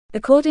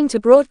According to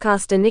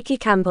broadcaster Nicky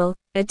Campbell,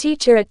 a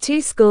teacher at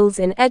 2 schools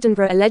in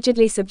Edinburgh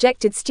allegedly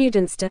subjected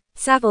students to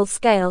Saville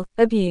scale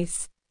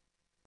abuse.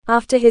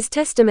 After his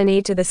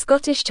testimony to the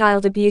Scottish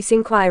Child Abuse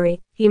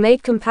Inquiry, he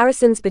made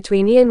comparisons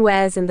between Ian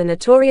Wares and the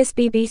notorious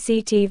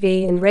BBC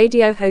TV and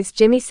radio host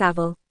Jimmy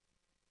Savile.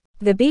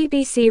 The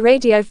BBC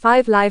Radio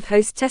 5 Live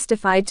host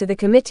testified to the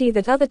committee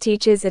that other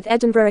teachers at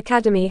Edinburgh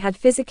Academy had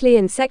physically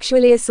and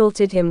sexually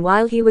assaulted him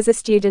while he was a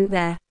student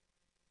there.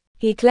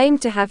 He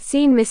claimed to have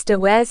seen Mr.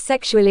 Wares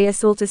sexually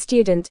assault a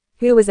student,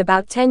 who was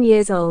about 10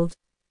 years old.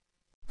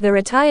 The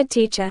retired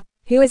teacher,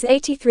 who is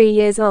 83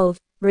 years old,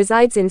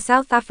 resides in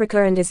South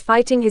Africa and is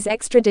fighting his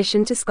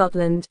extradition to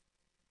Scotland.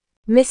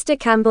 Mr.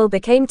 Campbell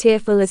became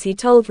tearful as he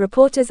told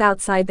reporters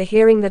outside the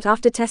hearing that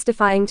after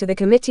testifying to the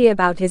committee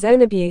about his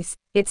own abuse,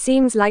 it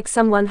seems like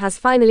someone has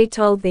finally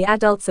told the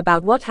adults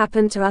about what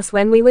happened to us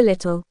when we were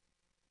little.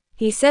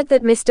 He said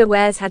that Mr.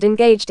 Wares had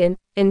engaged in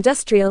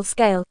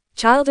industrial-scale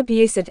child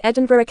abuse at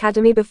Edinburgh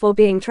Academy before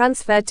being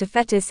transferred to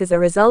Fetis as a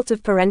result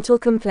of parental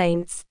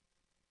complaints.